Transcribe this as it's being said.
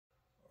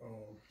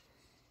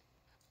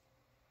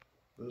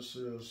This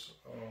is,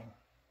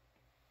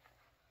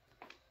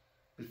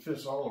 it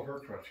fits all of her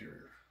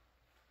criteria.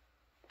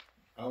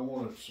 I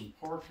wanted some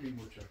parking,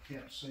 which I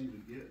can't seem to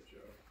get, Joe.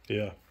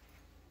 Yeah.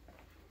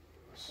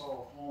 I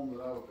saw a home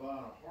that I would buy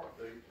in a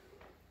heartbeat.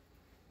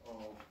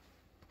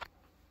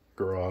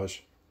 Garage.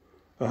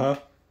 Uh-huh.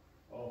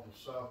 Off of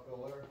South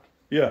Bel Air.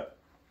 Yeah.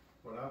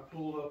 When I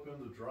pulled up in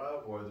the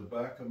driveway, the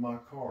back of my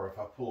car, if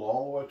I pull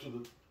all the way to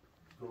the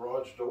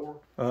garage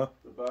door, the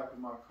back of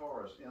my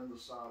car is in the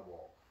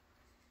sidewalk,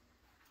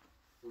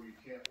 where you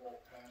can't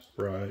walk past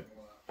it. Right.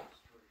 The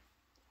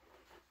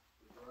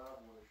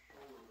driveway is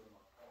shorter than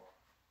my car.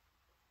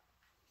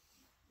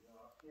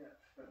 Yeah, I can't.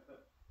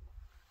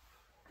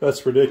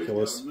 That's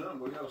ridiculous. We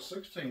got a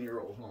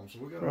 16-year-old home, so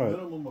we got Right. a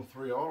minimum of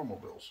 3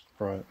 automobiles.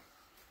 Right.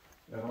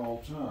 At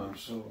all times.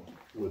 So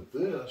with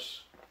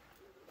this,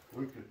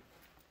 we could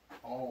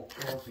all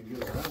park and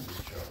get around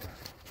each other.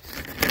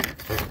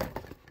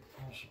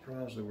 I'm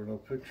surprised there were no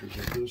pictures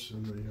of this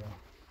in the,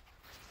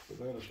 but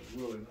that is a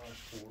really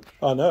nice porch.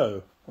 I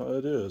know.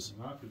 It is.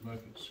 And I could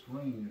make it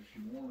screen if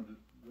you wanted it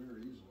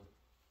very easily.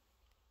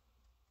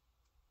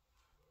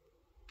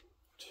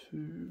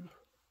 2,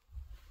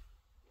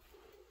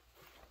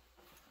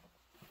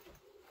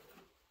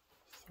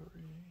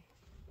 3.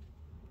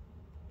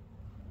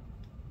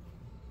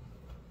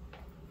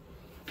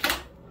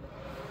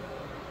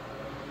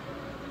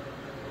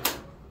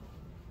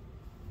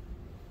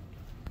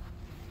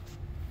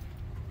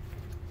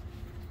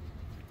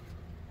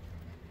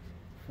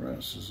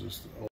 Francis is the